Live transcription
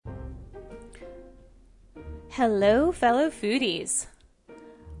Hello, fellow foodies.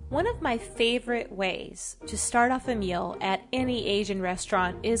 One of my favorite ways to start off a meal at any Asian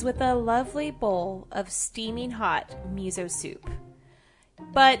restaurant is with a lovely bowl of steaming hot miso soup.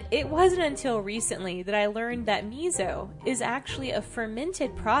 But it wasn't until recently that I learned that miso is actually a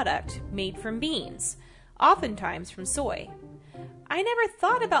fermented product made from beans, oftentimes from soy. I never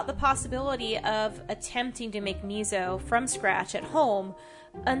thought about the possibility of attempting to make miso from scratch at home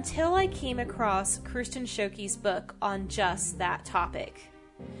until I came across Kirsten Schoeke's book on just that topic.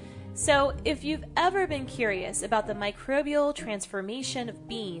 So, if you've ever been curious about the microbial transformation of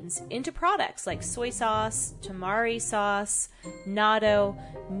beans into products like soy sauce, tamari sauce, natto,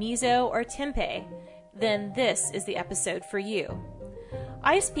 miso, or tempeh, then this is the episode for you.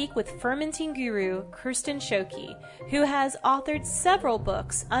 I speak with fermenting guru Kirsten Schoeke, who has authored several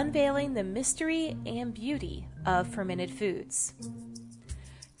books unveiling the mystery and beauty of fermented foods.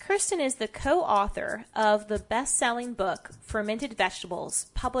 Kirsten is the co-author of the best-selling book Fermented Vegetables,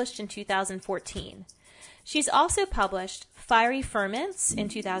 published in 2014. She's also published Fiery Ferments in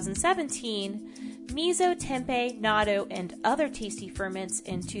 2017, Miso, Tempeh, Natto, and Other Tasty Ferments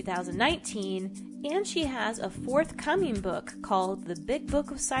in 2019, and she has a forthcoming book called The Big Book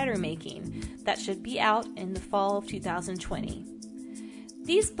of Cider Making that should be out in the fall of 2020.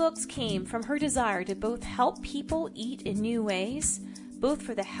 These books came from her desire to both help people eat in new ways, both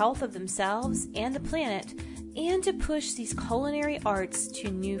for the health of themselves and the planet, and to push these culinary arts to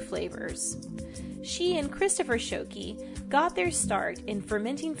new flavors. She and Christopher Schoeke got their start in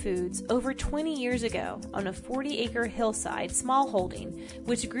fermenting foods over 20 years ago on a 40-acre hillside smallholding,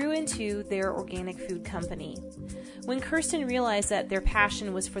 which grew into their organic food company. When Kirsten realized that their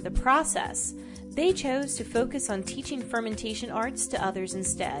passion was for the process, they chose to focus on teaching fermentation arts to others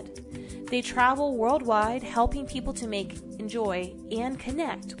instead. They travel worldwide helping people to make, enjoy, and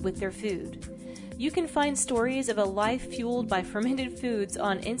connect with their food. You can find stories of a life fueled by fermented foods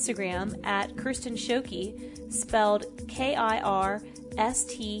on Instagram at Kirsten Schoeke, spelled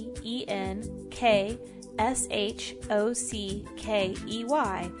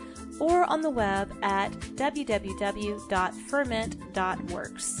KirstenSchockey, or on the web at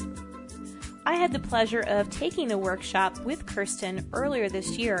www.ferment.works. I had the pleasure of taking a workshop with Kirsten earlier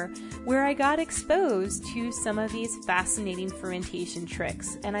this year where I got exposed to some of these fascinating fermentation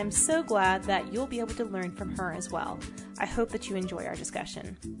tricks, and I'm so glad that you'll be able to learn from her as well. I hope that you enjoy our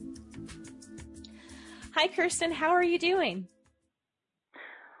discussion. Hi, Kirsten. How are you doing?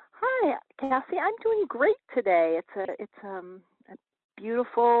 Hi, Cassie. I'm doing great today. It's a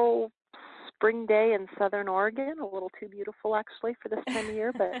beautiful spring day in Southern Oregon, a little too beautiful actually for this time of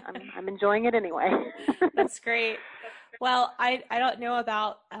year, but I'm enjoying it anyway. That's great. Well, I don't know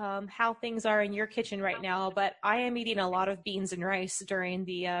about how things are in your kitchen right now, but I am eating a lot of beans and rice during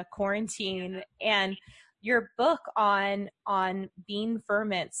the quarantine, and your book on bean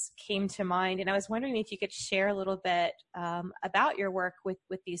ferments came to mind, and I was wondering if you could share a little bit about your work with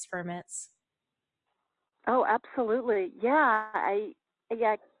these ferments. Oh, absolutely. Yeah, I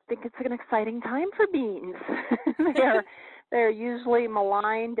think it's an exciting time for beans. They're usually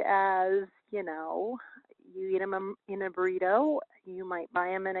maligned as, you eat them in a burrito. You might buy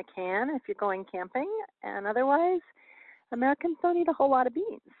them in a can if you're going camping, and otherwise, Americans don't eat a whole lot of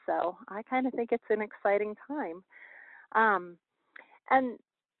beans. So I kind of think it's an exciting time. And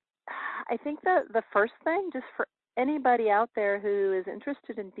I think that the first thing, just for anybody out there who is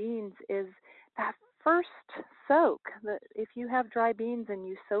interested in beans, is that first soak. If you have dry beans and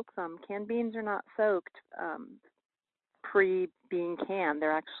you soak them, canned beans are not soaked pre-being canned.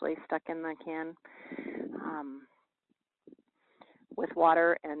 They're actually stuck in the can with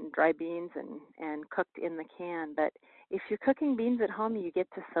water and dry beans and cooked in the can. But if you're cooking beans at home, you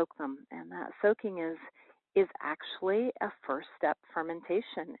get to soak them, and that soaking is actually a first step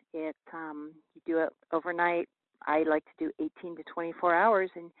fermentation. You do it overnight. I like to do 18 to 24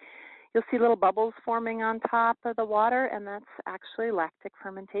 hours, and you'll see little bubbles forming on top of the water, and that's actually lactic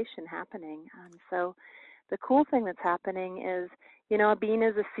fermentation happening. So the cool thing that's happening is, a bean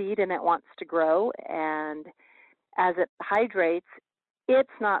is a seed and it wants to grow, and as it hydrates,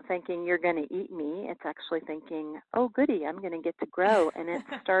 it's not thinking you're going to eat me. It's actually thinking, oh, goody, I'm going to get to grow, and it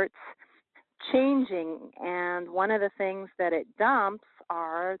starts changing. And one of the things that it dumps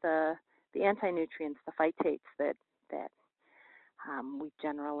are the anti-nutrients, the phytates that we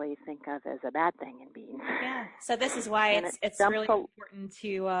generally think of as a bad thing in beans. Yeah. So this is why it's really important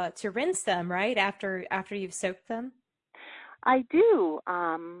to rinse them, right? After you've soaked them. I do.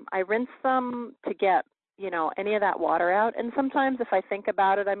 I rinse them to get any of that water out. And sometimes if I think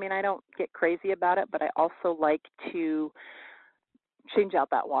about it, I don't get crazy about it, but I also like to change out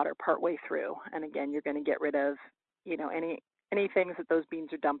that water partway through. And again, you're going to get rid of, any things that those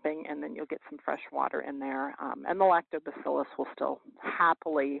beans are dumping, and then you'll get some fresh water in there. And the lactobacillus will still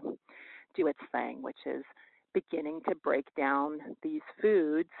happily do its thing, which is beginning to break down these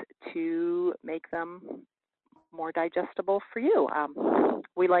foods to make them more digestible for you.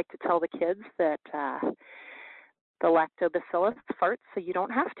 We like to tell the kids that the lactobacillus farts so you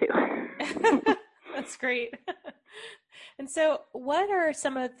don't have to. That's great. And so what are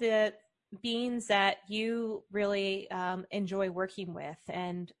some of the beans that you really enjoy working with,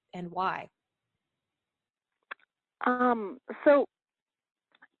 and why? So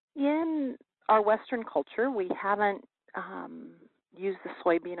in our Western culture, we haven't used the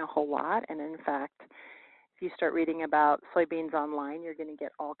soybean a whole lot. And in fact, if you start reading about soybeans online, you're going to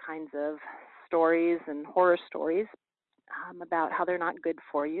get all kinds of stories and horror stories about how they're not good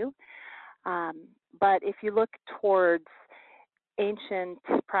for you. But if you look towards ancient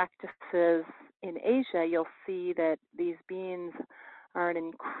practices in Asia, you'll see that these beans are an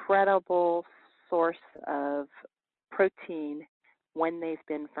incredible source of protein when they've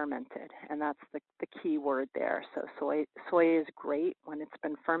been fermented, and that's the key word there. So soy is great when it's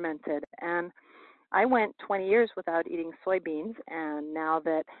been fermented. And I went 20 years without eating soybeans, and now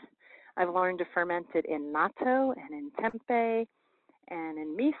that I've learned to ferment it in natto and in tempeh and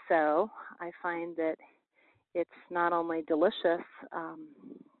in miso, I find that it's not only delicious,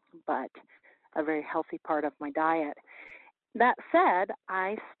 but a very healthy part of my diet. That said,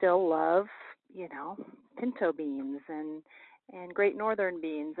 I still love, pinto beans and Great Northern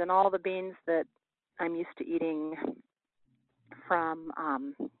beans and all the beans that I'm used to eating from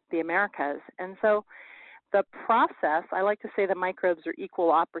the Americas. And so the process, I like to say the microbes are equal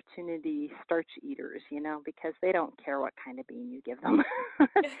opportunity starch eaters, because they don't care what kind of bean you give them.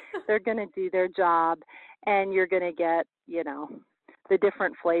 They're going to do their job, and you're going to get, the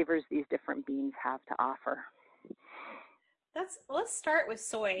different flavors these different beans have to offer. Let's start with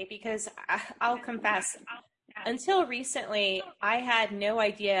soy, because I'll confess, until recently, I had no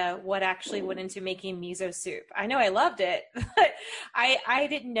idea what actually went into making miso soup. I know I loved it, but I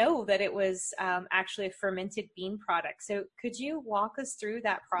didn't know that it was actually a fermented bean product. So could you walk us through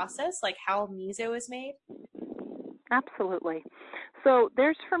that process, like how miso is made? Absolutely. So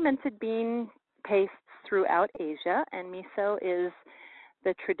there's fermented bean pastes throughout Asia, and miso is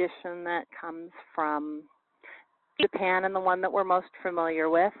the tradition that comes from Japan and the one that we're most familiar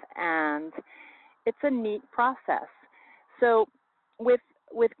with. And it's a neat process. So with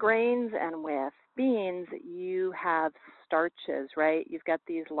grains and with beans, you have starches, right? You've got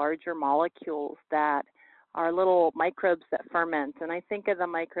these larger molecules that are little microbes that ferment. And I think of the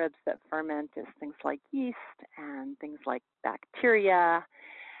microbes that ferment as things like yeast and things like bacteria.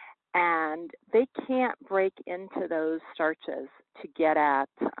 And they can't break into those starches to get at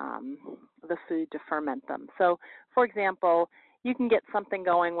the food to ferment them. So, for example, you can get something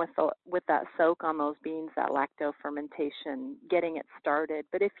going with that soak on those beans, that lacto fermentation, getting it started.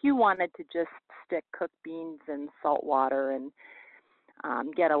 But if you wanted to just stick cooked beans in salt water and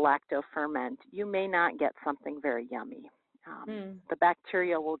get a lacto ferment, you may not get something very yummy. The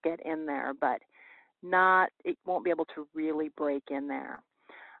bacteria will get in there, but it won't be able to really break in there.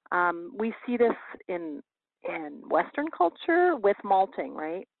 We see this in Western culture with malting,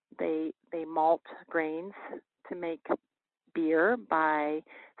 right? They malt grains to make beer by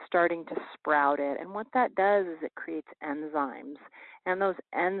starting to sprout it. And what that does is it creates enzymes. And those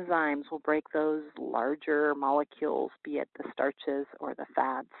enzymes will break those larger molecules, be it the starches or the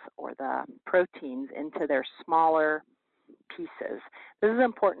fats or the proteins, into their smaller pieces. This is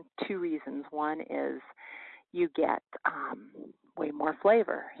important for two reasons. One is you get way more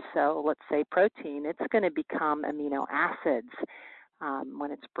flavor. So let's say protein, it's going to become amino acids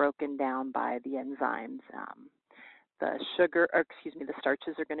when it's broken down by the enzymes. The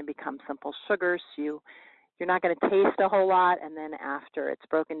starches are going to become simple sugars. You're not going to taste a whole lot, and then after it's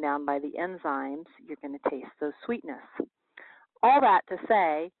broken down by the enzymes, you're going to taste those sweetness. All that to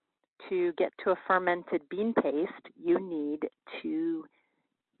say, to get to a fermented bean paste, you need to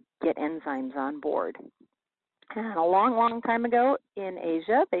get enzymes on board. And a long, long time ago in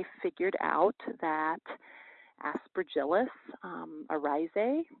Asia, they figured out that Aspergillus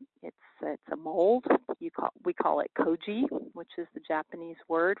oryzae, it's a mold. We call it koji, which is the Japanese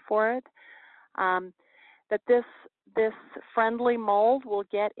word for it. That this friendly mold will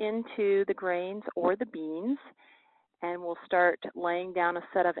get into the grains or the beans and will start laying down a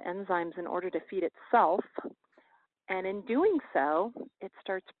set of enzymes in order to feed itself. And in doing so, it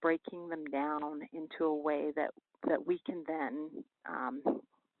starts breaking them down into a way that we can then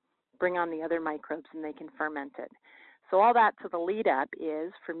bring on the other microbes and they can ferment it. So all that to the lead up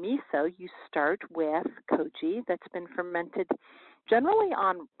is, for miso, you start with koji that's been fermented generally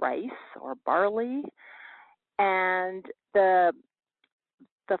on rice or barley, and the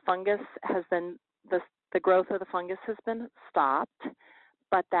fungus has been the growth of the fungus has been stopped,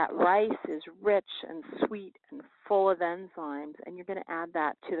 but that rice is rich and sweet and full of enzymes, and you're going to add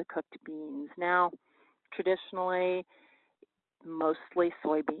that to the cooked beans. Now, traditionally, mostly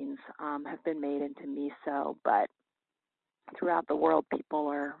soybeans have been made into miso, but throughout the world, people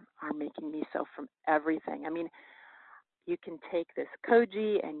are making miso from everything. I mean, you can take this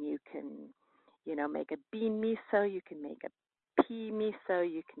koji and you can, make a bean miso, you can make a pea miso,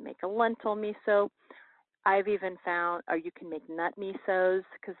 you can make a lentil miso. I've even found, or you can make nut misos,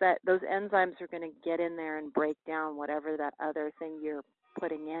 because those enzymes are going to get in there and break down whatever that other thing you're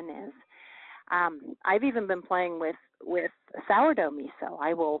putting in is. I've even been playing with sourdough miso.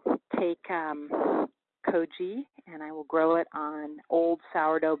 I will take koji and I will grow it on old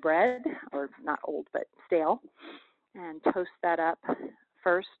sourdough bread, or not old, but stale, and toast that up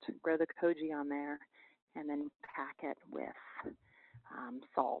first, grow the koji on there, and then pack it with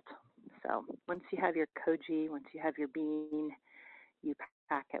salt. So once you have your koji, once you have your bean, you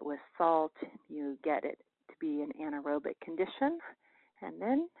pack it with salt, you get it to be in anaerobic condition, and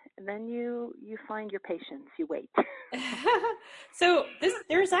then you find your patience, you wait. So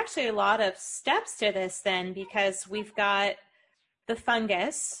there's actually a lot of steps to this then, because we've got the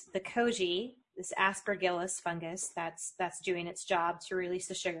fungus, the koji, this aspergillus fungus that's doing its job to release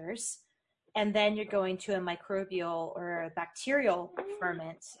the sugars. And then you're going to a microbial or a bacterial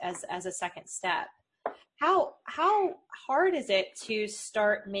ferment as a second step. How hard is it to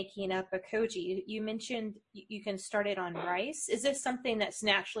start making up a koji? You mentioned you can start it on rice. Is this something that's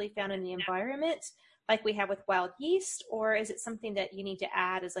naturally found in the environment, like we have with wild yeast, or is it something that you need to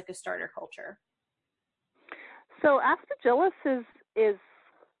add as like a starter culture? So aspergillus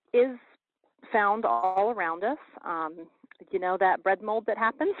is found all around us. That bread mold that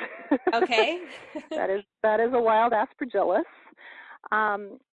happens. Okay. that is a wild aspergillus.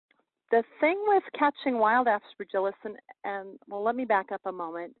 The thing with catching wild aspergillus, and well, let me back up a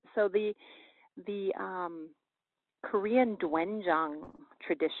moment. So the Korean doenjang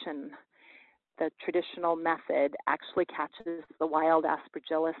tradition, the traditional method, actually catches the wild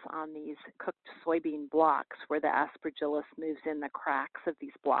aspergillus on these cooked soybean blocks, where the aspergillus moves in the cracks of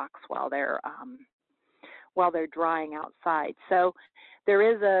these blocks while they're drying outside. So there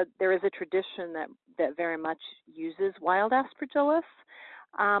is a tradition that very much uses wild aspergillus.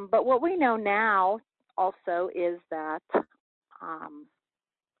 But what we know now also is that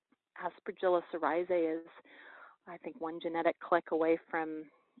Aspergillus oryzae is, I think, one genetic click away from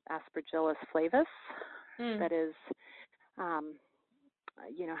Aspergillus flavus. That is,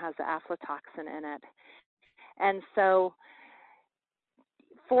 has the aflatoxin in it. And so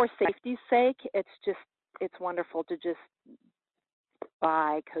for safety's sake, it's wonderful to just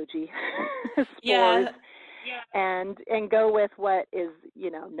buy koji spores and go with what is,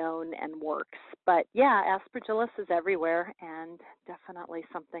 known and works. But yeah, aspergillus is everywhere, and definitely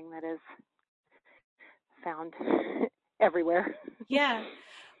something that is found everywhere. Yeah.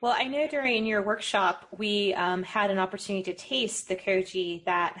 Well, I know during your workshop, we had an opportunity to taste the koji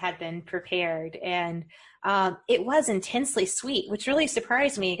that had been prepared, and it was intensely sweet, which really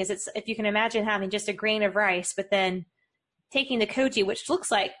surprised me, because it's, if you can imagine having just a grain of rice, but then taking the koji, which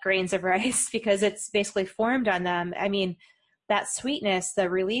looks like grains of rice because it's basically formed on them. I mean, that sweetness, the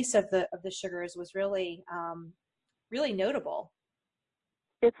release of the sugars was really, really notable.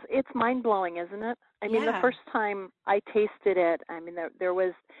 It's mind blowing, isn't it? I mean, the first time I tasted it, I mean,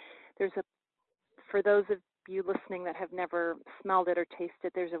 for those of you listening that have never smelled it or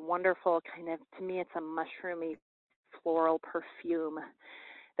tasted, there's a wonderful kind of, to me, it's a mushroomy floral perfume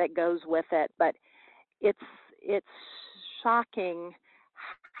that goes with it. But it's shocking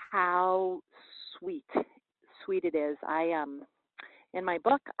how sweet it is. In my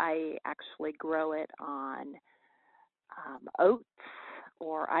book, I actually grow it on oats,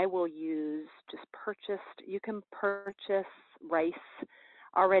 or I will use you can purchase rice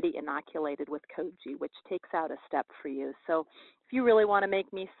already inoculated with koji, which takes out a step for you. So if you really want to make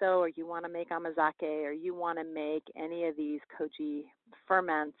miso, or you want to make amazake, or you want to make any of these koji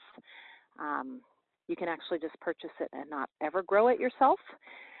ferments, you can actually just purchase it and not ever grow it yourself.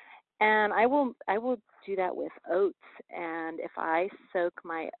 And I will do that with oats. And if I soak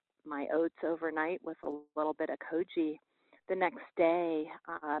my oats overnight with a little bit of koji, the next day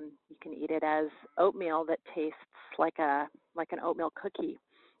you can eat it as oatmeal that tastes like an oatmeal cookie,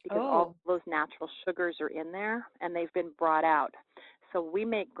 because all those natural sugars are in there and they've been brought out. So we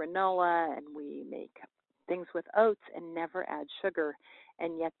make granola and we make things with oats and never add sugar,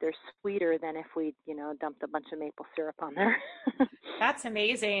 and yet they're sweeter than if we, dumped a bunch of maple syrup on there. That's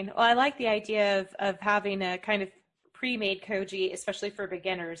amazing. Well, I like the idea of having a kind of pre-made koji, especially for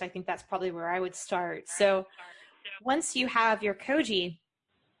beginners. I think that's probably where I would start. So once you have your koji,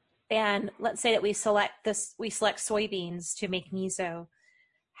 and let's say that we select soybeans to make miso,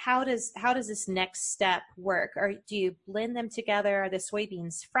 how does this next step work? Or do you blend them together? Are the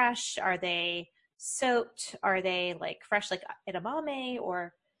soybeans fresh? Are they soaked? Are they like fresh, like edamame?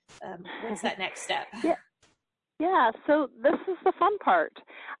 Or what's that next step? Yeah. Yeah, so this is the fun part,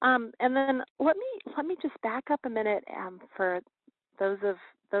 and then let me just back up a minute for those of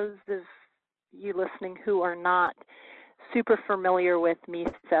you listening who are not super familiar with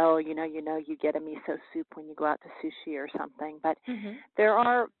miso. You get a miso soup when you go out to sushi or something, but Mm-hmm. there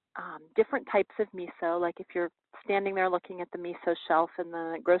are different types of miso. Like if you're standing there looking at the miso shelf in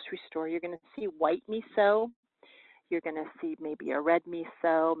the grocery store, you're going to see white miso. You're going to see maybe a red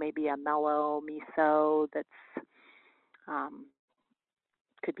miso, maybe a mellow miso that's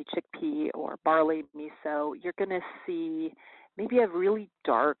could be chickpea or barley miso. You're going to see maybe a really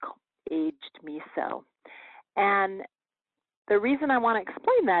dark aged miso. And the reason I want to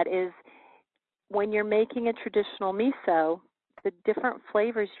explain that is when you're making a traditional miso, the different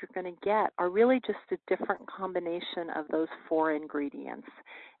flavors you're going to get are really just a different combination of those four ingredients.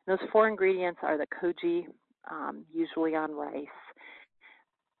 And those four ingredients are the koji, usually on rice,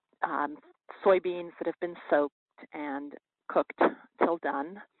 soybeans that have been soaked and cooked till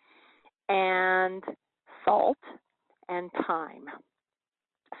done, and salt and thyme.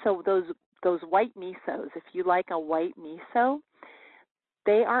 So those white misos, if you like a white miso,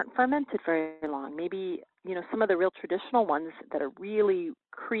 they aren't fermented very long. Maybe, some of the real traditional ones that are really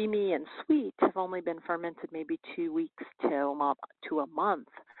creamy and sweet have only been fermented maybe 2 weeks to a month,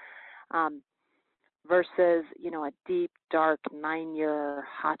 versus, a deep, dark 9-year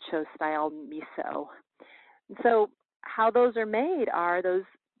hacho style miso. And so how those are made are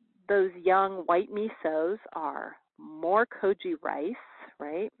those young white misos are more koji rice,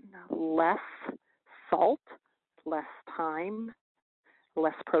 right? Less salt, less thyme,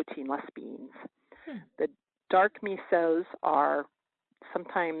 less protein, less beans. The dark misos are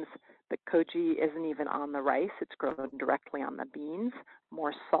sometimes the koji isn't even on the rice, it's grown directly on the beans,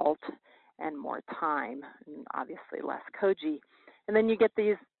 more salt and more thyme, and obviously less koji. And then you get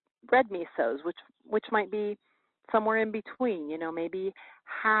these red misos, which might be somewhere in between, maybe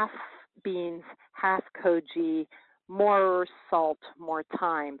half beans, half koji, more salt, more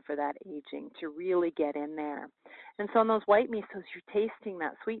thyme for that aging to really get in there. And so in those white misos, you're tasting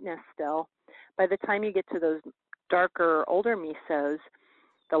that sweetness still. By the time you get to those darker, older misos,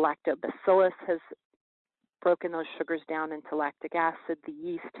 the lactobacillus has broken those sugars down into lactic acid. The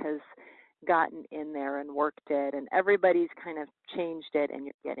yeast has gotten in there and worked it, and everybody's kind of changed it, and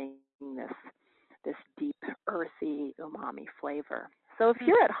you're getting this deep, earthy umami flavor. So if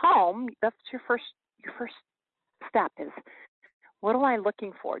you're at home, that's your first step is, what am I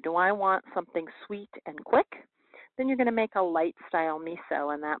looking for? Do I want something sweet and quick? Then you're going to make a light style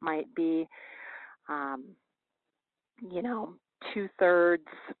miso, and that might be, 2/3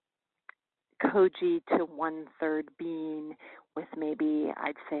 koji to 1/3 bean with maybe,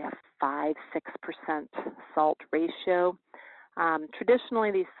 I'd say, a 5-6% salt ratio.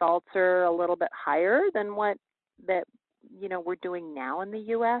 Traditionally, these salts are a little bit higher than what we're doing now in the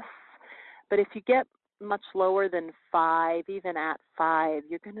U.S. But if you get much lower than 5, even at 5,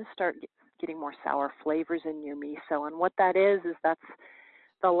 you're going to start getting more sour flavors in your miso. And what that is that's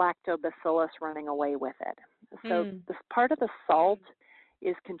the lactobacillus running away with it. So this part of the salt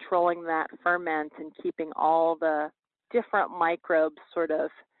is controlling that ferment and keeping all the different microbes sort of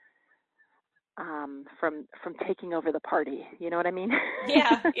from taking over the party. You know what I mean?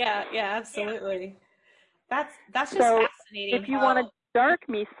 Yeah, absolutely. That's just so fascinating. If you want a dark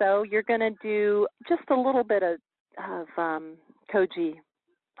miso, you're going to do just a little bit of koji,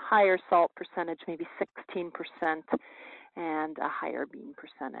 higher salt percentage, maybe 16%, and a higher bean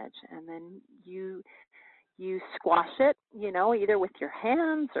percentage. And then you squash it, either with your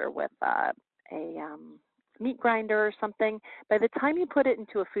hands or with a meat grinder or something. By the time you put it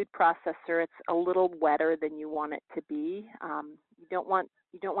into a food processor, it's a little wetter than you want it to be. You don't want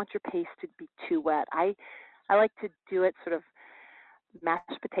your paste to be too wet. I like to do it sort of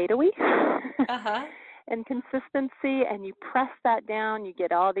mashed potato-y in consistency, and you press that down, you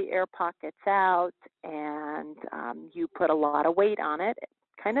get all the air pockets out, and you put a lot of weight on it,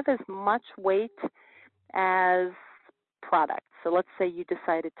 kind of as much weight as product. So let's say you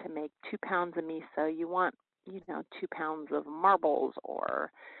decided to make 2 pounds of miso. You want, 2 pounds of marbles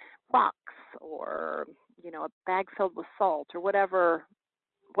or rocks or, a bag filled with salt or whatever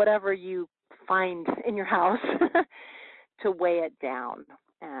you find in your house to weigh it down.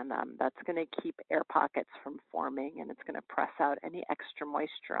 And that's going to keep air pockets from forming, and it's going to press out any extra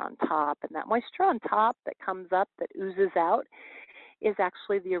moisture on top. And that moisture on top that comes up, that oozes out, is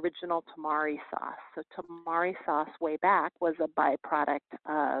actually the original tamari sauce. So tamari sauce way back was a byproduct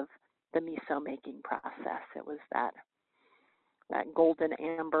of the miso making process. It was that golden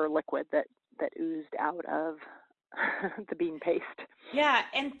amber liquid that oozed out of the bean paste. Yeah,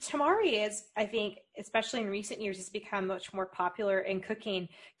 and tamari is, I think, especially in recent years, has become much more popular in cooking.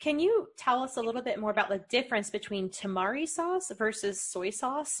 Can you tell us a little bit more about the difference between tamari sauce versus soy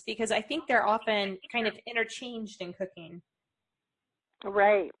sauce? Because I think they're often kind of interchanged in cooking.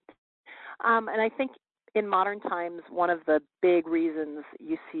 Right. And I think in modern times, one of the big reasons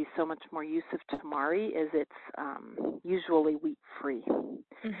you see so much more use of tamari is it's usually wheat-free.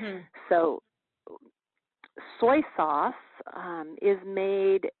 Mm-hmm. So soy sauce is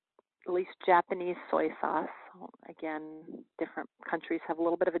made, at least Japanese soy sauce, again, different countries have a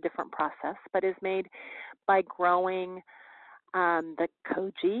little bit of a different process, but is made by growing the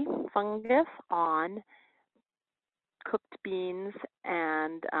koji fungus on cooked beans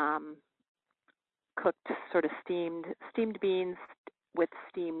and cooked sort of steamed beans with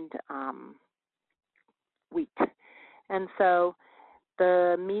steamed wheat. And so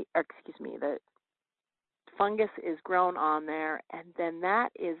the fungus is grown on there, and then that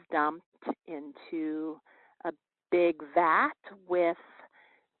is dumped into a big vat with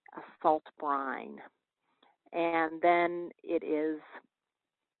a salt brine. And then it is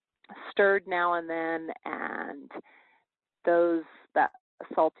stirred now and then, and that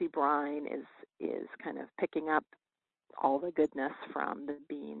salty brine is kind of picking up all the goodness from the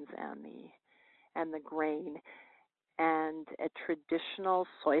beans and the grain. And a traditional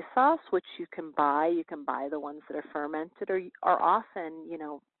soy sauce, which you can buy the ones that are fermented, or are often,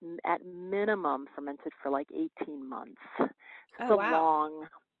 at minimum fermented for like 18 months. So it's Oh, wow.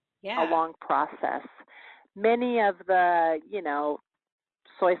 a long process. Many of the,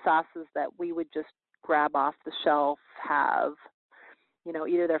 soy sauces that we would just grab off the shelf have,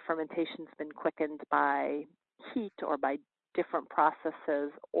 either their fermentation's been quickened by heat or by different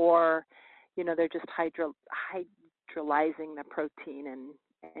processes, or, they're just hydrolyzing the protein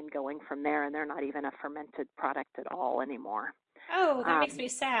and going from there, and they're not even a fermented product at all anymore. Oh, that makes me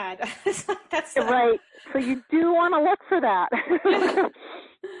sad. That's right. So you do want to look for that.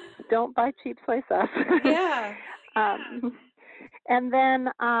 Don't buy cheap soy sauce. Yeah. And then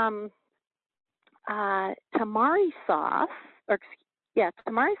tamari sauce,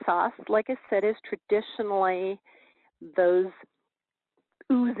 tamari sauce, like I said, is traditionally those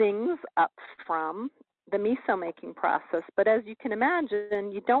oozings up from the miso making process. But as you can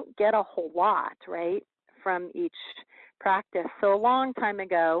imagine, you don't get a whole lot, right, from each practice. So a long time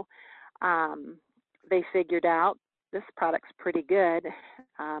ago, they figured out this product's pretty good.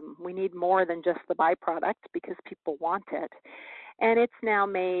 We need more than just the byproduct because people want it. And it's now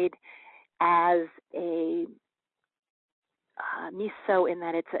made as a miso in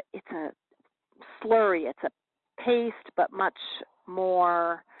that it's a slurry. It's a paste, but much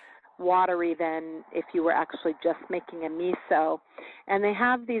more watery than if you were actually just making a miso. And they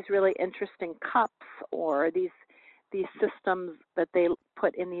have these really interesting cups, or these systems that they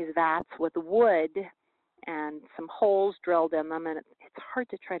put in these vats with wood and some holes drilled in them. And it's hard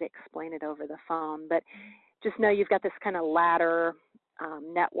to try to explain it over the phone, but just know you've got this kind of ladder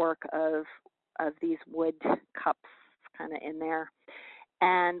network of these wood cups kind of in there.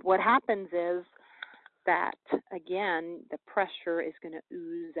 And what happens is that, again, the pressure is going to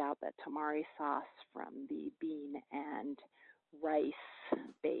ooze out that tamari sauce from the bean and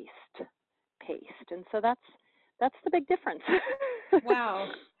rice-based paste. And so that's the big difference. Wow.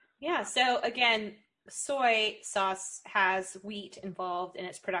 Yeah. So again, soy sauce has wheat involved in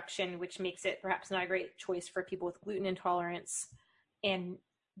its production, which makes it perhaps not a great choice for people with gluten intolerance. And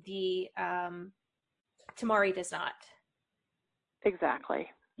the tamari does not. Exactly.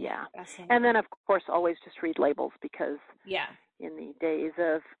 Yeah. And then, of course, always just read labels, because in the days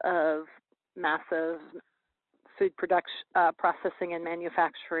of massive food production, processing and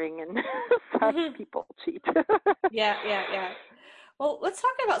manufacturing and such, people cheat. Yeah. Well, let's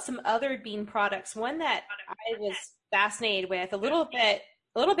talk about some other bean products. One that I was fascinated with, a little bit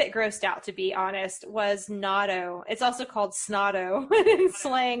grossed out, to be honest, was natto. It's also called snotto in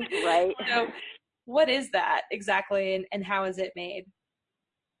slang. Right. So what is that exactly, and how is it made?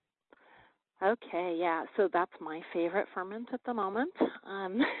 Okay, yeah. So that's my favorite ferment at the moment.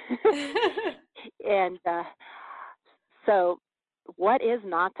 And so what is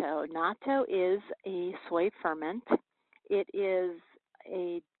natto? Natto is a soy ferment. It is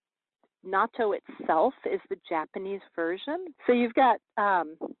a natto itself is the Japanese version. So you've got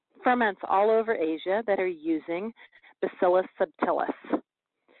ferments all over Asia that are using Bacillus subtilis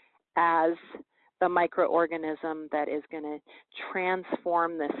as the microorganism that is going to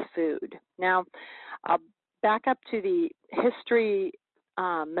transform this food. Now, I'll back up to the history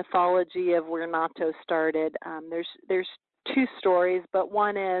mythology of where natto started. There's two stories, but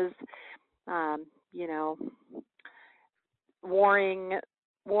one is, you know, warring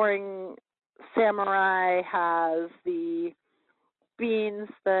samurai has the beans,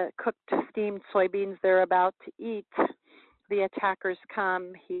 the cooked steamed soybeans they're about to eat. The attackers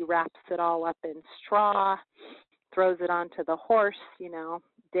come, he wraps it all up in straw, throws it onto the horse,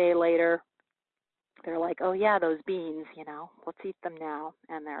 day later, they're like, oh yeah, those beans, let's eat them now.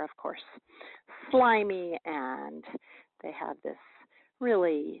 And they're, of course, slimy, and they have this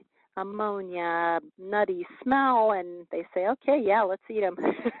really ammonia, nutty smell, and they say, okay, yeah, let's eat them.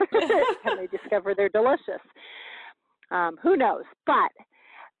 And they discover they're delicious. Who knows? But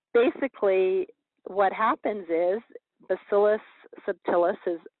basically what happens is Bacillus subtilis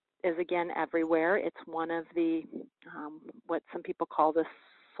is again everywhere. It's one of the what some people call the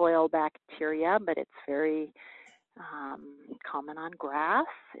soil bacteria, but it's very common on grass.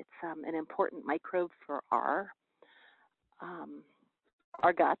 It's an important microbe for our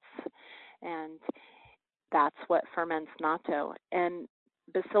guts, and that's what ferments natto. And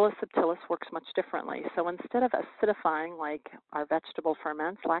Bacillus subtilis works much differently. So instead of acidifying like our vegetable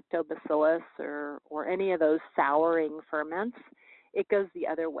ferments, lactobacillus or any of those souring ferments, it goes the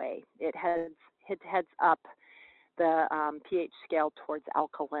other way. It heads up the pH scale towards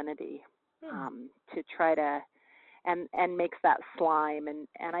alkalinity to try to and makes that slime.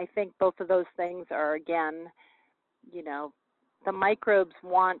 And I think both of those things are, again, the microbes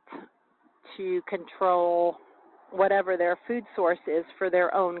want to control whatever their food source is for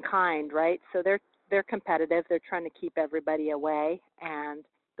their own kind, right? So they're competitive. They're trying to keep everybody away, and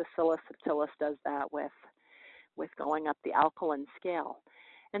Bacillus subtilis does that with going up the alkaline scale.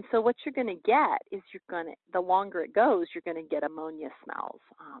 And so what you're going to get is the longer it goes, you're going to get ammonia smells.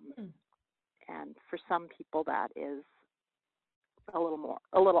 And for some people that is a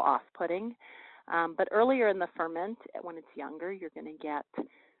little off-putting. But earlier in the ferment, when it's younger, you're going to get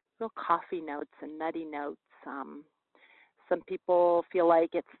real coffee notes and nutty notes. Some people feel like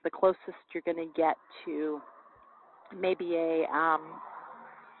it's the closest you're going to get to maybe a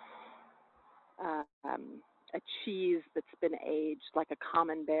cheese that's been aged, like a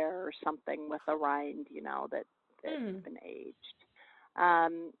camembert or something with a rind, that's been aged.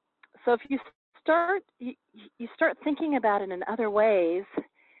 So if you start thinking about it in other ways,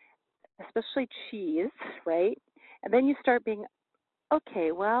 especially cheese, right? And then you start being,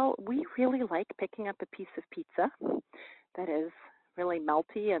 okay, well, we really like picking up a piece of pizza that is really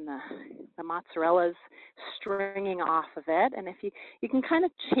melty and the mozzarella's stringing off of it. And if you can kind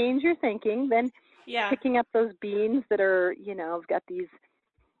of change your thinking, then picking up those beans that are, have got these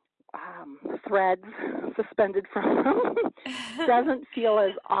threads suspended from them doesn't feel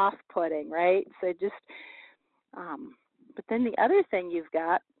as off-putting, right? So just, but then the other thing you've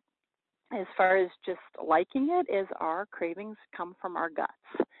got, as far as just liking it, is our cravings come from our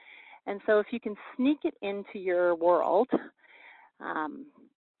guts. And so if you can sneak it into your world,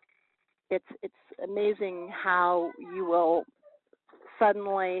 it's amazing how you will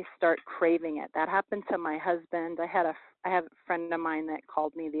suddenly start craving it. That happened to my husband. I have a friend of mine that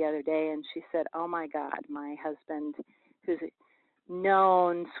called me the other day, and she said, oh my God, my husband, who's a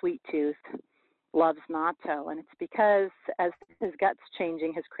known sweet tooth, loves natto, and it's because as his gut's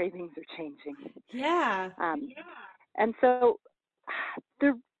changing, his cravings are changing. Yeah. And so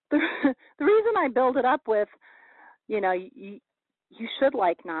the reason I build it up with, you should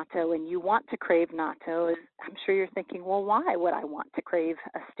like natto and you want to crave natto is, I'm sure you're thinking, well, why would I want to crave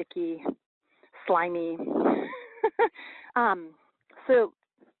a sticky, slimy? So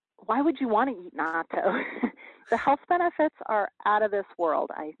why would you want to eat natto? The health benefits are out of this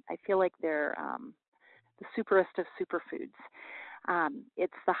world. I feel like they're the superest of superfoods.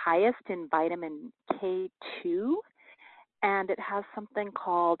 It's the highest in vitamin K2, and it has something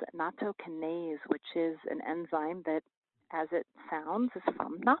called nattokinase, which is an enzyme that, as it sounds, is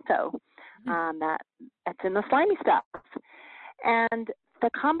from natto. That's in the slimy stuff. And the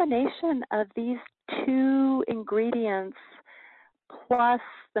combination of these two ingredients plus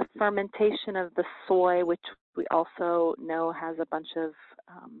the fermentation of the soy, which we also know has a bunch of,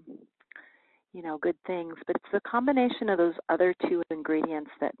 good things, but it's the combination of those other two ingredients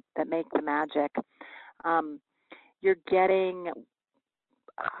that make the magic. you're getting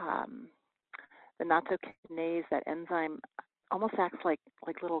the natto kinase, that enzyme almost acts like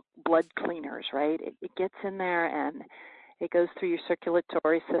little blood cleaners, right? It gets in there and it goes through your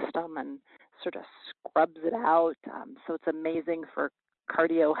circulatory system and sort of scrubs it out. So it's amazing for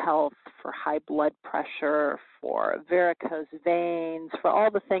cardio health, for high blood pressure, for varicose veins, for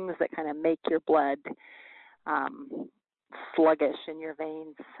all the things that kind of make your blood sluggish in your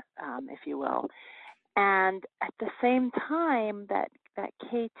veins, if you will. And at the same time, that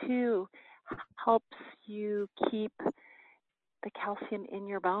K2 helps you keep the calcium in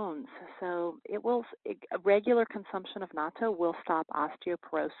your bones. So a regular consumption of natto will stop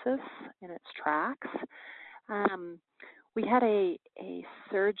osteoporosis in its tracks. We had a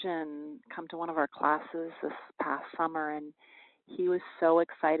surgeon come to one of our classes this past summer, and he was so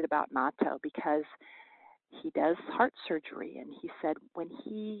excited about natto because he does heart surgery, and he said when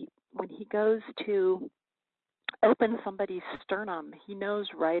he goes to open somebody's sternum, he knows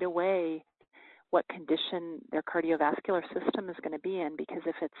right away what condition their cardiovascular system is going to be in, because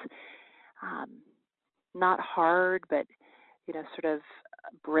if it's not hard but sort of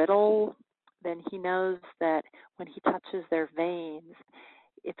brittle, then he knows that when he touches their veins,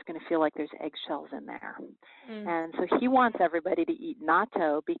 it's going to feel like there's eggshells in there. And so he wants everybody to eat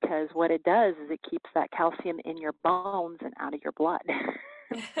natto because what it does is it keeps that calcium in your bones and out of your blood.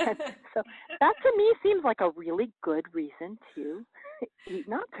 So that to me seems like a really good reason to eat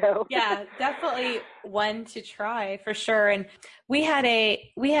natto. Yeah, definitely one to try for sure. And we had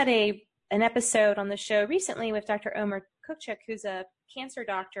an episode on the show recently with Dr. Omer Kukchuk, who's a cancer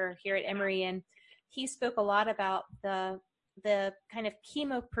doctor here at Emory, and he spoke a lot about the kind of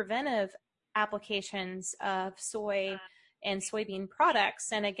chemopreventive applications of soy and soybean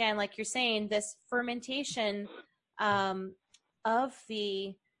products. And again, like you're saying, this fermentation of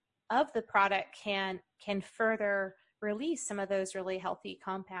the product can further release some of those really healthy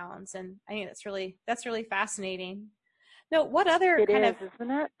compounds. And I think that's really fascinating. No, what other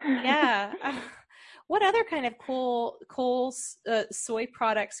isn't it? Yeah. What other kind of cool soy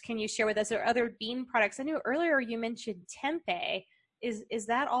products can you share with us, or other bean products? I knew earlier you mentioned tempeh. Is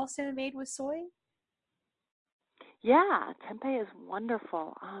that also made with soy? Yeah, tempeh is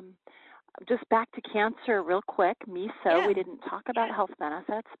wonderful. Just back to cancer real quick, miso, Yeah. We didn't talk about health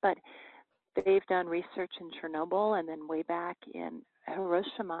benefits, but they've done research in Chernobyl and then way back in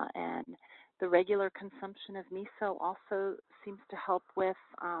Hiroshima, and the regular consumption of miso also seems to help with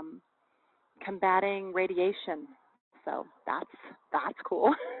combating radiation. So that's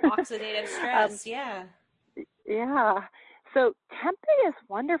cool. Oxidative stress, yeah. Yeah. So tempeh is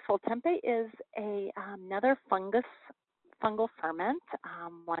wonderful. Tempeh is another fungal ferment,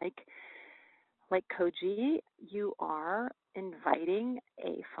 like koji. You are inviting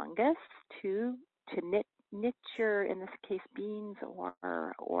a fungus to knit your, in this case, beans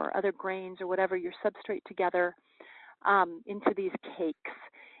or other grains or whatever, your substrate together into these cakes.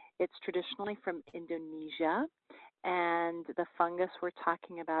 It's traditionally from Indonesia, and the fungus we're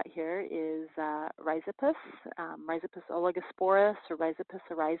talking about here is Rhizopus, Rhizopus oligosporus or Rhizopus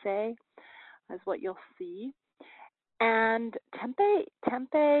oryzae is what you'll see. And tempeh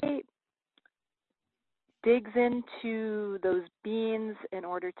digs into those beans in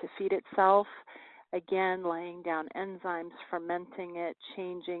order to feed itself, again, laying down enzymes, fermenting it,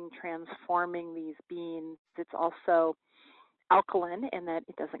 changing, transforming these beans. It's also alkaline in that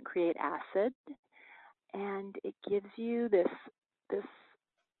it doesn't create acid, and it gives you this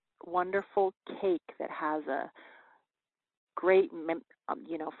wonderful cake that has a great,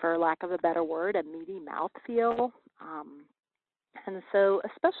 for lack of a better word, a meaty mouthfeel. And so,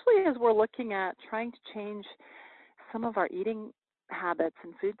 especially as we're looking at trying to change some of our eating habits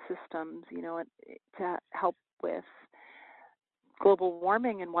and food systems, to help with global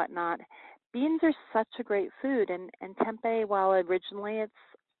warming and whatnot, beans are such a great food. And tempeh, while originally it's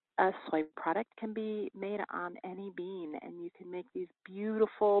a soy product, can be made on any bean, and you can make these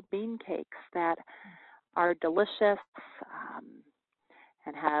beautiful bean cakes that are delicious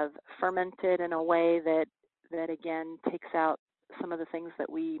and have fermented in a way that again takes out some of the things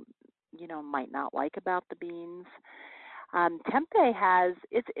that we might not like about the beans. Tempeh has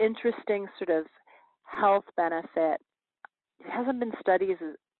its interesting sort of health benefit. It hasn't been studied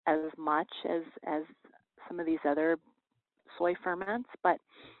as much as some of these other soy ferments, but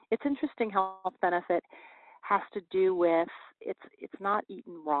its interesting health benefit has to do with it's not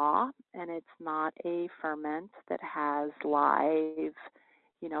eaten raw, and it's not a ferment that has live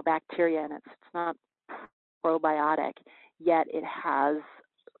bacteria in it. So it's not probiotic, yet it has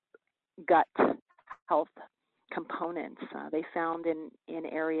gut health components. They found in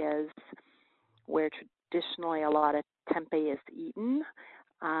areas where traditionally a lot of tempeh is eaten,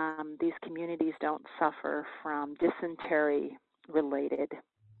 these communities don't suffer from dysentery-related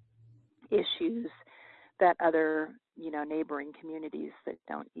issues that other, neighboring communities that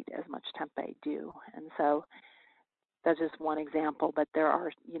don't eat as much tempeh do. And so that's just one example, but there are,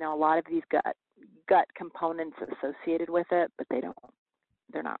 a lot of these gut components associated with it, but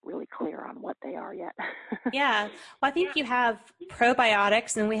they're not really clear on what they are yet. Yeah. Well, I think you have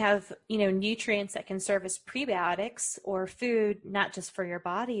probiotics, and we have, nutrients that can serve as prebiotics or food, not just for your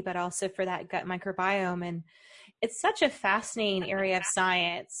body, but also for that gut microbiome. And it's such a fascinating area of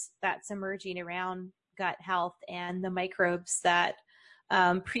science that's emerging around gut health and the microbes that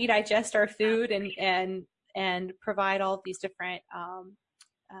pre-digest our food and provide all of these different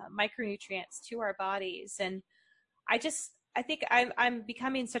micronutrients to our bodies. And I think I'm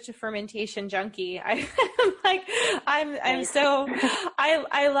becoming such a fermentation junkie. I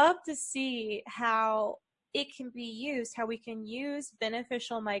love to see how it can be used, how we can use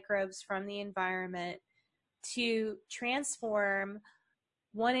beneficial microbes from the environment to transform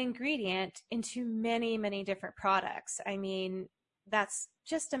one ingredient into many, many different products. I mean, that's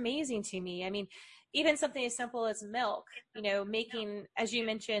just amazing to me. I mean, even something as simple as milk, making, as you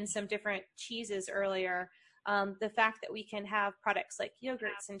mentioned, some different cheeses earlier. The fact that we can have products like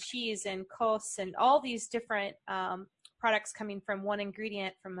yogurts and cheese and kos and all these different products coming from one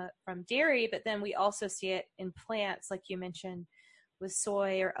ingredient from dairy, but then we also see it in plants, like you mentioned, with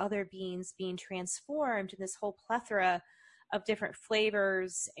soy or other beans being transformed in this whole plethora of different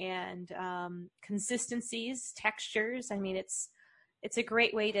flavors and consistencies, textures. I mean, it's a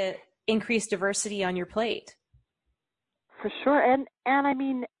great way to increase diversity on your plate. For sure. And I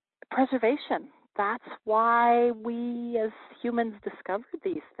mean, preservation. That's why we as humans discovered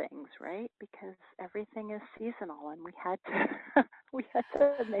these things, right? Because everything is seasonal, and we had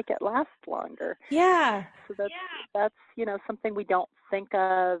to make it last longer. Yeah. So that's something we don't think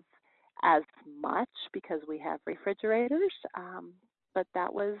of as much because we have refrigerators, but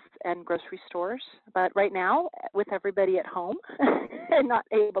that was, and grocery stores. But right now, with everybody at home and not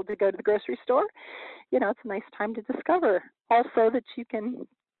able to go to the grocery store, it's a nice time to discover also that you can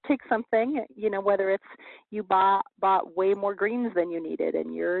take something, whether it's you bought way more greens than you needed,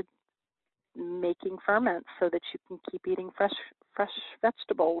 and you're making ferments so that you can keep eating fresh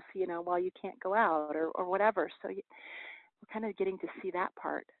vegetables, while you can't go out or whatever. So we're kind of getting to see that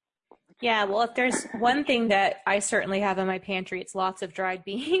part. Yeah, well, if there's one thing that I certainly have in my pantry, it's lots of dried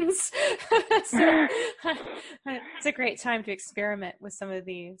beans. So it's a great time to experiment with some of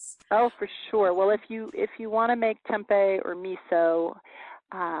these. Oh, for sure. Well, if you want to make tempeh or miso,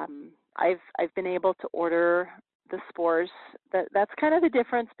 I've been able to order the spores. That's kind of the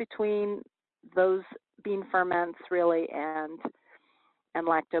difference between those bean ferments, really, and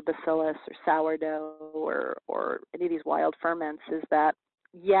lactobacillus or sourdough or any of these wild ferments, is that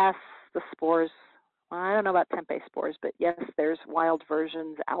yes, the spores, well, I don't know about tempeh spores, but yes, there's wild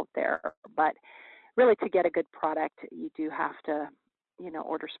versions out there. But really, to get a good product, you do have to,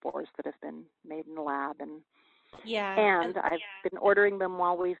 order spores that have been made in the lab. And I've been ordering them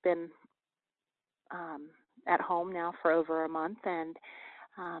while we've been at home now for over a month, and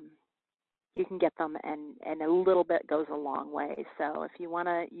you can get them, and a little bit goes a long way. So if you want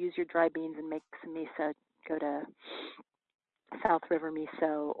to use your dry beans and make some miso, go to South River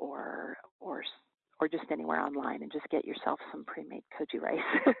Miso or just anywhere online and just get yourself some pre-made koji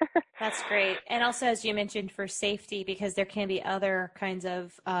rice. That's great. And also, as you mentioned, for safety, because there can be other kinds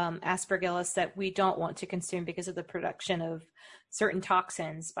of aspergillus that we don't want to consume because of the production of certain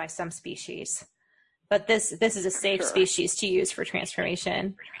toxins by some species. But this is a safe species to use for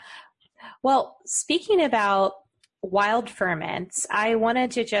transformation. Well, speaking about wild ferments, I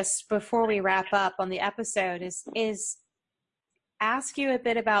wanted to just, before we wrap up on the episode, is ask you a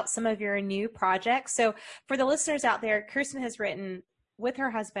bit about some of your new projects. So for the listeners out there, Kirsten has written with her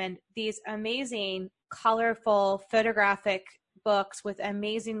husband these amazing, colorful, photographic books with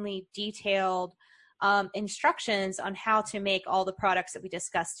amazingly detailed instructions on how to make all the products that we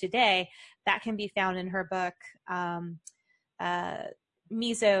discussed today. That can be found in her book,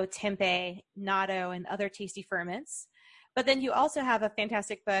 Miso, Tempeh, Natto, and Other Tasty Ferments. But then you also have a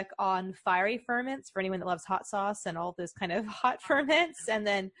fantastic book on fiery ferments for anyone that loves hot sauce and all those kind of hot ferments, and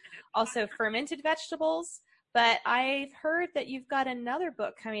then also fermented vegetables. But I've heard that you've got another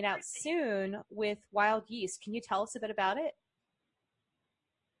book coming out soon with wild yeast. Can you tell us a bit about it?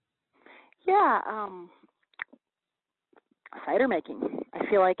 Yeah, cider making. I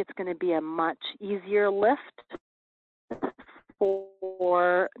feel like it's going to be a much easier lift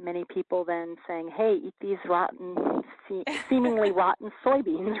for many many people then saying, hey, eat these seemingly rotten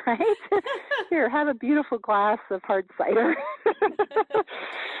soybeans, right? Here, have a beautiful glass of hard cider.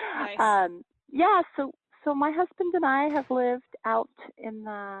 Nice. Yeah, so my husband and I have lived out in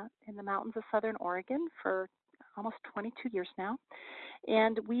the mountains of Southern Oregon for almost 22 years now,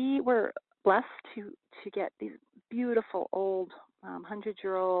 and we were blessed to get these beautiful old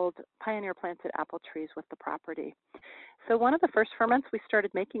 100-year-old pioneer planted apple trees with the property. So one of the first ferments we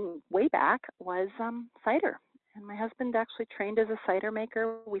started making way back was cider. And my husband actually trained as a cider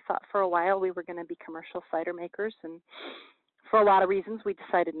maker. We thought for a while we were going to be commercial cider makers, and for a lot of reasons we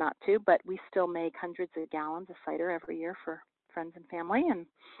decided not to, but we still make hundreds of gallons of cider every year for friends and family.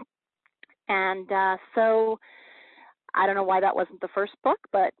 And so I don't know why that wasn't the first book,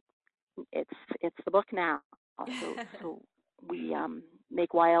 but it's the book now. So we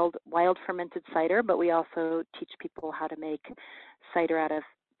make wild fermented cider, but we also teach people how to make cider out of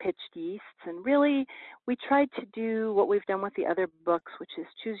pitched yeasts. And really, we tried to do what we've done with the other books, which is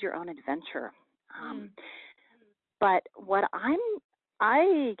choose your own adventure. But what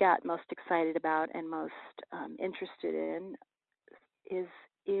I got most excited about and most interested in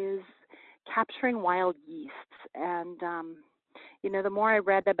is capturing wild yeasts. And the more I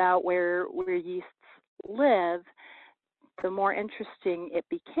read about where yeasts live, the more interesting it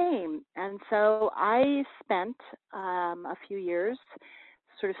became. And so I spent a few years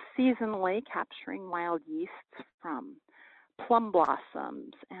sort of seasonally capturing wild yeasts from plum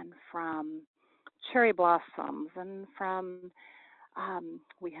blossoms and from cherry blossoms and from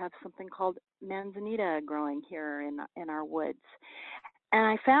we have something called manzanita growing here in our woods. And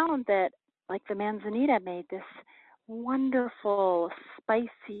I found that, like, the manzanita made this wonderful,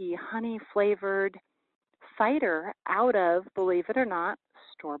 spicy, honey-flavored cider out of, believe it or not,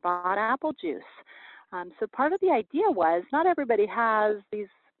 store-bought apple juice. So part of the idea was not everybody has these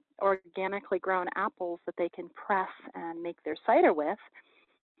organically grown apples that they can press and make their cider with.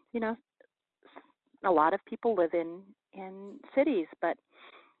 A lot of people live in cities, but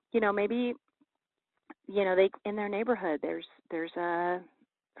maybe they in their neighborhood there's a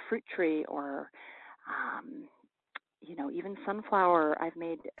fruit tree or even sunflower. I've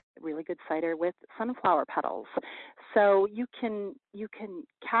made really good cider with sunflower petals. So you can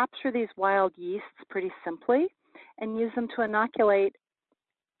capture these wild yeasts pretty simply and use them to inoculate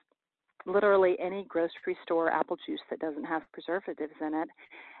literally any grocery store apple juice that doesn't have preservatives in it,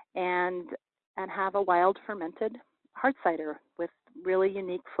 and have a wild fermented hard cider with really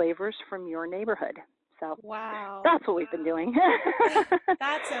unique flavors from your neighborhood. So wow, that's what we've been doing.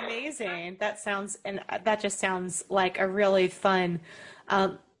 That's amazing. That just sounds like a really fun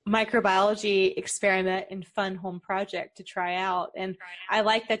microbiology experiment and fun home project to try out. And I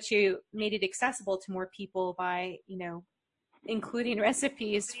like that you made it accessible to more people by, including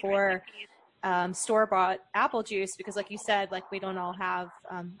recipes for store-bought apple juice, because like you said, like, we don't all have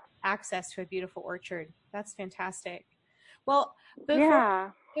access to a beautiful orchard. That's fantastic. Well,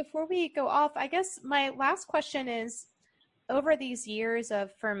 before we go off, I guess my last question is, over these years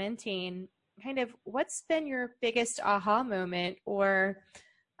of fermenting, kind of what's been your biggest aha moment, or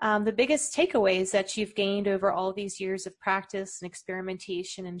the biggest takeaways that you've gained over all these years of practice and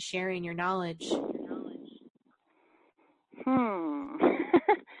experimentation and sharing your knowledge?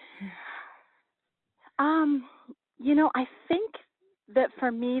 I think that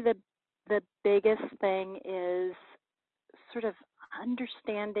for me, the biggest thing is sort of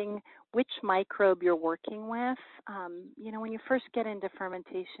understanding which microbe you're working with. When you first get into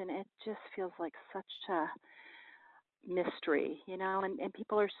fermentation, it just feels like such a mystery, and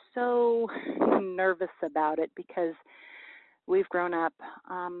people are so nervous about it because we've grown up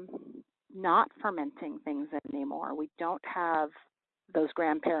not fermenting things anymore. We don't have those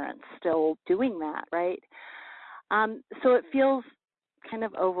grandparents still doing that, right? So it feels kind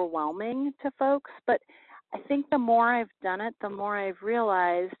of overwhelming to folks, but I think the more I've done it, the more I've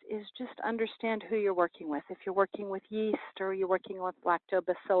realized is just understand who you're working with. If you're working with yeast or you're working with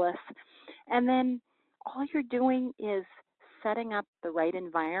lactobacillus, and then all you're doing is setting up the right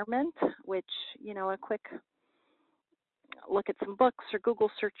environment, which, a quick look at some books or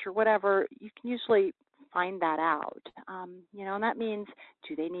Google search or whatever, you can usually find that out. And that means,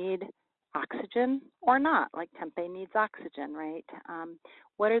 do they need oxygen or not? Like tempeh needs oxygen, right?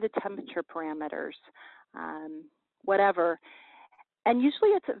 What are the temperature parameters? Whatever. And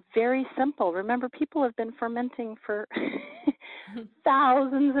usually it's very simple. Remember, people have been fermenting for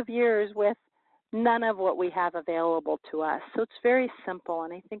thousands of years with none of what we have available to us. So it's very simple.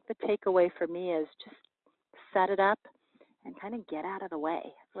 And I think the takeaway for me is just set it up and kind of get out of the way.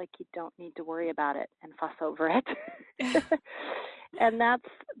 Like, you don't need to worry about it and fuss over it. And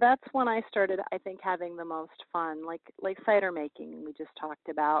that's when I started, I think, having the most fun, like cider making we just talked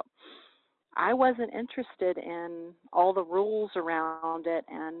about. I wasn't interested in all the rules around it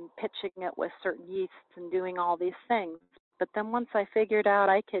and pitching it with certain yeasts and doing all these things. But then once I figured out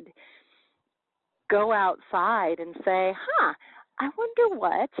I could go outside and say, I wonder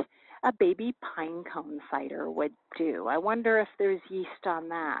what a baby pine cone cider would do. I wonder if there's yeast on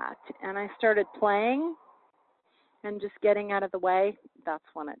that. And I started playing and just getting out of the way. That's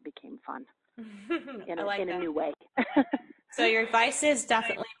when it became fun in a new way. So your advice is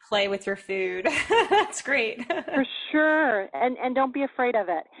definitely play with your food. That's great. For sure. And don't be afraid of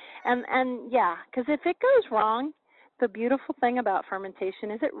it. And yeah, because if it goes wrong, the beautiful thing about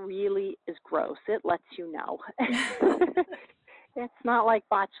fermentation is it really is gross. It lets you know. It's not like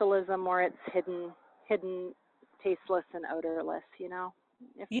botulism where it's hidden, tasteless and odorless,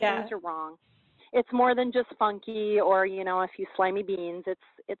 if things are wrong. It's more than just funky or, a few slimy beans.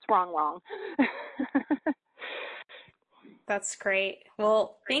 It's wrong. That's great.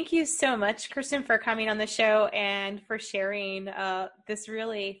 Well, thank you so much, Kirsten, for coming on the show and for sharing this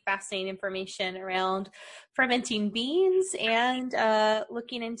really fascinating information around fermenting beans and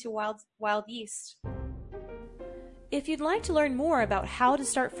looking into wild yeast. If you'd like to learn more about how to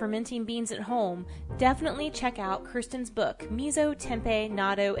start fermenting beans at home, definitely check out Kirsten's book, Miso, Tempeh,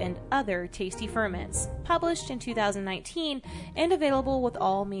 Natto, and Other Tasty Ferments, published in 2019 and available with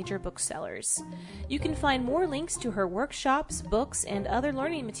all major booksellers. You can find more links to her workshops, books, and other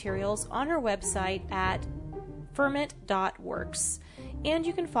learning materials on her website at ferment.works, and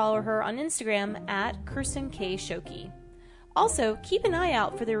you can follow her on Instagram at Kirsten K. Shoki. Also, keep an eye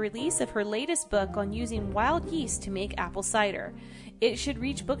out for the release of her latest book on using wild yeast to make apple cider. It should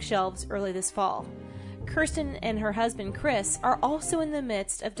reach bookshelves early this fall. Kirsten and her husband Chris are also in the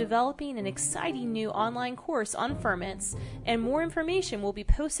midst of developing an exciting new online course on ferments, and more information will be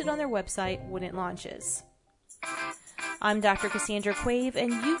posted on their website when it launches. I'm Dr. Cassandra Quave,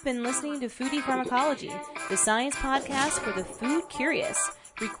 and you've been listening to Foodie Pharmacology, the science podcast for the food curious,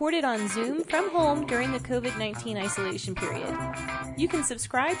 recorded on Zoom from home during the COVID-19 isolation period. You can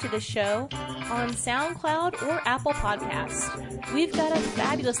subscribe to the show on SoundCloud or Apple Podcasts. We've got a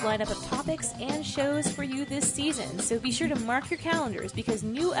fabulous lineup of topics and shows for you this season, so be sure to mark your calendars because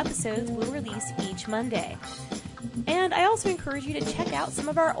new episodes will release each Monday. And I also encourage you to check out some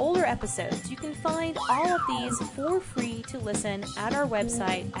of our older episodes. You can find all of these for free to listen at our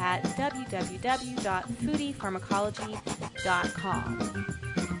website at www.foodiepharmacology.com.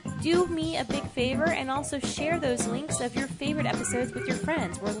 Do me a big favor and also share those links of your favorite episodes with your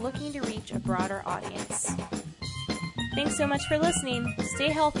friends. We're looking to reach a broader audience. Thanks so much for listening. Stay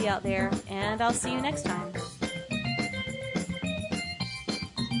healthy out there, and I'll see you next time.